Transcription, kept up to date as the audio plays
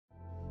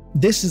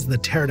This is the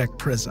Teradek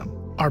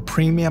Prism, our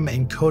premium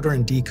encoder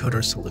and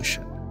decoder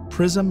solution.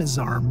 Prism is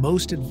our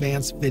most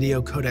advanced video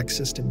codec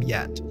system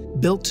yet,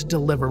 built to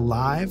deliver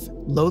live,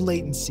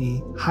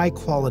 low-latency,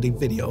 high-quality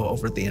video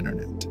over the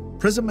internet.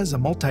 Prism is a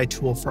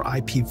multi-tool for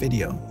IP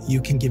video.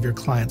 You can give your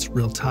clients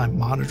real-time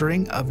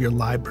monitoring of your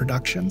live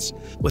productions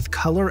with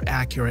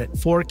color-accurate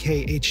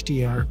 4K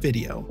HDR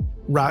video,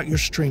 route your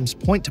streams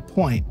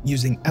point-to-point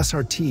using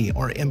SRT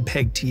or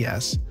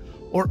MPEG-TS,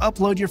 or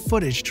upload your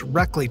footage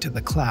directly to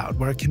the cloud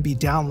where it can be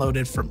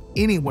downloaded from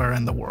anywhere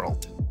in the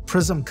world.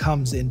 Prism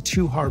comes in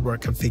two hardware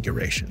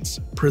configurations,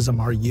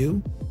 Prism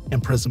RU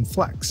and Prism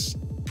Flex.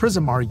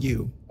 Prism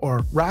RU,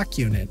 or rack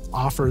unit,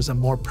 offers a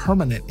more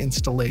permanent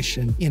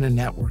installation in a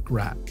network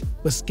rack,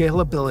 with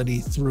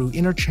scalability through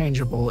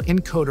interchangeable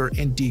encoder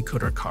and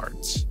decoder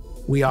cards.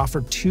 We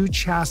offer two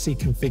chassis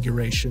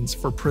configurations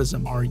for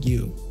Prism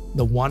RU.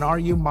 The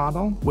 1RU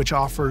model, which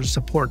offers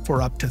support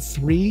for up to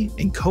 3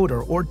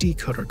 encoder or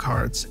decoder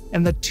cards,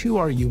 and the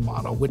 2RU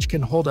model, which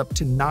can hold up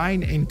to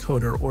 9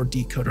 encoder or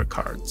decoder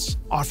cards,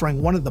 offering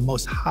one of the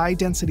most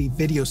high-density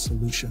video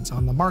solutions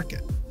on the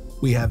market.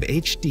 We have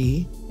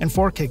HD and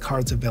 4K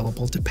cards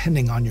available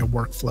depending on your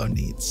workflow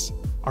needs.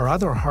 Our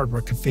other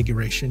hardware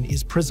configuration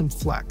is Prism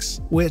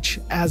Flex, which,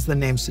 as the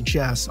name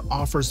suggests,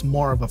 offers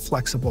more of a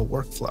flexible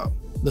workflow.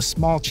 The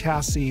small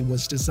chassis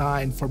was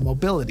designed for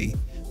mobility,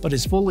 but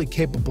is fully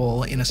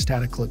capable in a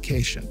static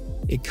location.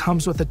 It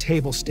comes with a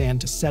table stand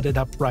to set it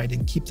upright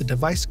and keep the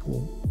device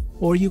cool,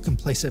 or you can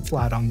place it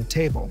flat on the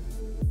table.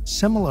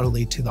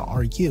 Similarly to the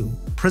RU,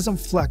 Prism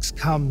Flex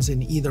comes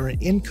in either an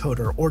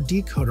encoder or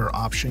decoder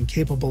option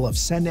capable of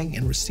sending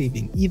and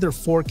receiving either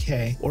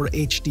 4K or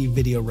HD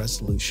video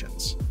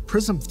resolutions.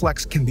 Prism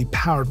Flex can be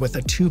powered with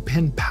a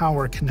 2-pin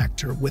power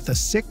connector with a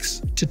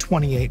 6 to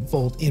 28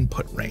 volt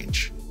input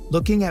range.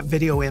 Looking at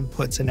video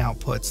inputs and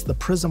outputs, the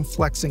Prism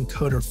Flex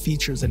encoder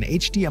features an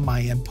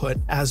HDMI input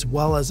as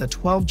well as a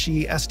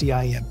 12G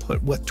SDI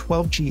input with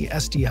 12G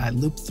SDI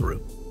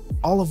loop-through,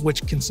 all of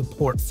which can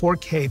support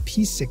 4K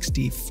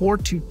P60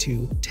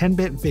 422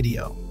 10-bit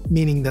video,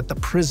 meaning that the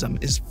Prism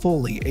is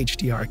fully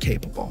HDR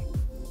capable.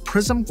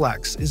 Prism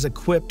Flex is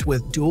equipped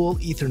with dual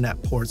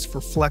Ethernet ports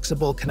for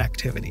flexible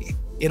connectivity.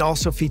 It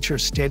also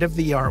features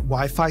state-of-the-art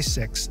Wi-Fi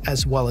 6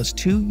 as well as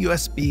 2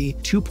 USB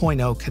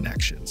 2.0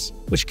 connections,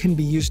 which can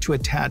be used to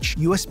attach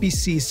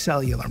USB-C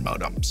cellular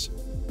modems.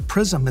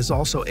 Prism is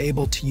also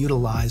able to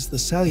utilize the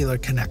cellular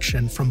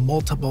connection from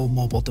multiple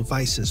mobile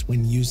devices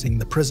when using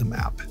the Prism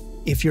app.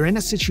 If you're in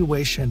a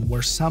situation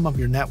where some of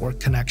your network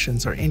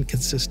connections are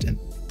inconsistent,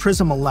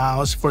 Prism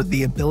allows for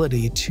the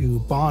ability to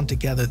bond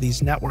together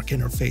these network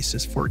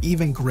interfaces for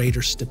even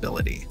greater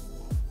stability.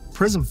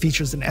 Prism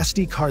features an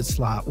SD card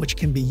slot which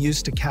can be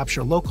used to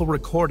capture local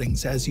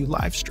recordings as you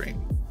live stream.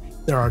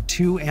 There are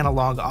 2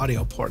 analog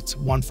audio ports,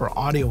 one for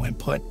audio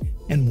input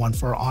and one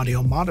for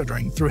audio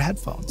monitoring through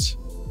headphones.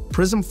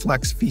 Prism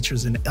Flex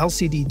features an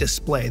LCD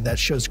display that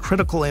shows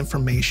critical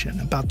information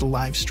about the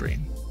live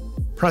stream.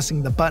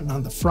 Pressing the button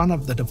on the front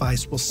of the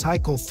device will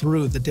cycle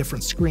through the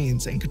different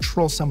screens and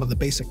control some of the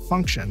basic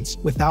functions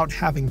without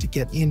having to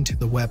get into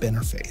the web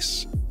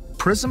interface.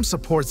 Prism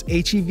supports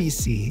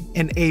HEVC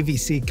and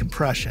AVC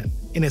compression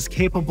and is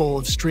capable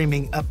of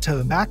streaming up to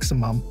a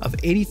maximum of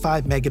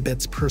 85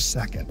 megabits per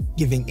second,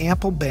 giving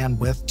ample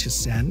bandwidth to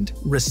send,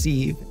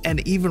 receive,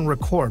 and even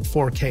record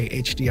 4K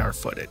HDR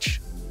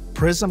footage.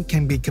 Prism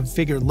can be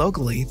configured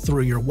locally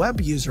through your web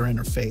user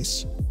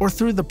interface or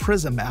through the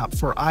Prism app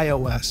for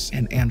iOS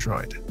and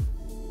Android.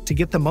 To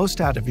get the most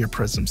out of your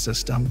Prism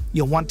system,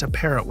 you'll want to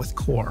pair it with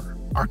Core,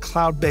 our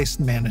cloud-based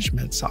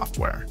management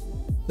software.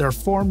 There are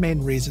 4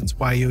 main reasons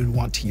why you would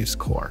want to use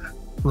Core: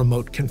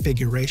 remote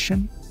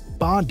configuration,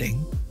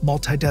 bonding,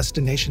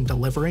 multi-destination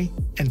delivery,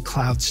 and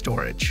cloud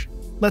storage.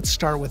 Let's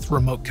start with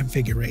remote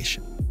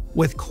configuration.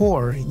 With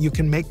Core, you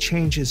can make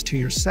changes to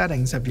your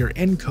settings of your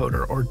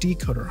encoder or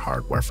decoder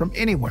hardware from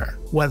anywhere,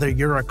 whether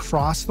you're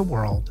across the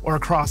world or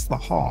across the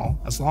hall,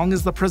 as long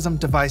as the Prism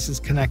device is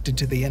connected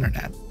to the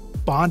internet.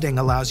 Bonding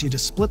allows you to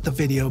split the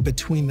video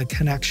between the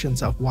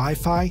connections of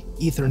Wi-Fi,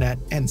 Ethernet,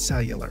 and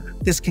cellular.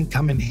 This can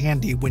come in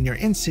handy when you're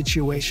in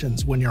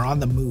situations when you're on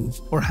the move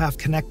or have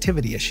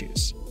connectivity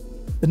issues.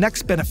 The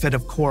next benefit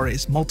of Core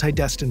is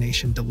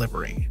multi-destination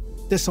delivery.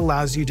 This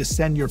allows you to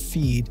send your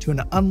feed to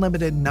an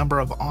unlimited number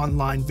of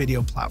online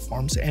video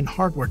platforms and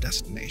hardware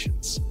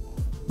destinations.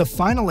 The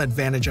final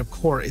advantage of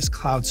Core is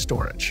cloud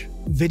storage.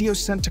 Video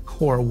sent to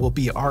Core will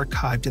be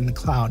archived in the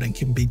cloud and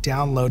can be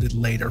downloaded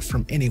later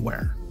from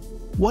anywhere.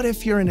 What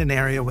if you're in an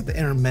area with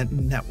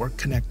intermittent network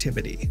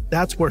connectivity?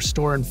 That's where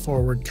Store and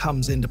Forward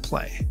comes into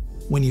play.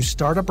 When you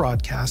start a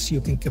broadcast, you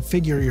can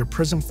configure your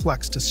Prism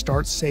Flex to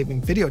start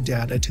saving video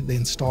data to the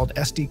installed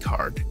SD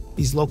card.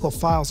 These local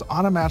files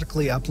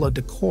automatically upload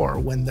to Core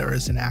when there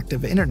is an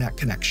active internet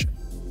connection.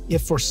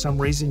 If for some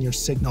reason your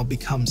signal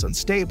becomes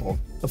unstable,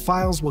 the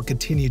files will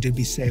continue to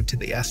be saved to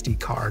the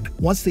SD card.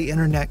 Once the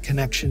internet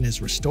connection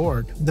is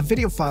restored, the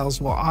video files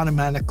will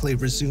automatically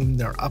resume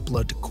their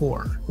upload to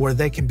Core, where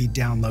they can be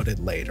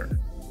downloaded later.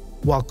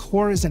 While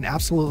core isn't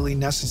absolutely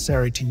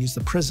necessary to use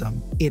the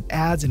Prism, it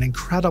adds an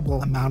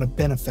incredible amount of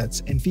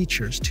benefits and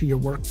features to your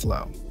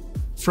workflow.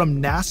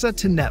 From NASA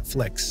to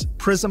Netflix,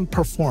 Prism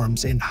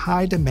performs in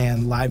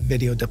high-demand live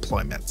video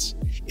deployments.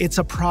 It's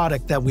a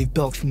product that we've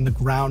built from the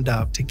ground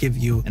up to give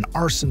you an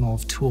arsenal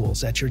of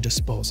tools at your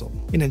disposal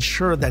and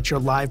ensure that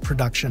your live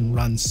production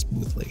runs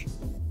smoothly.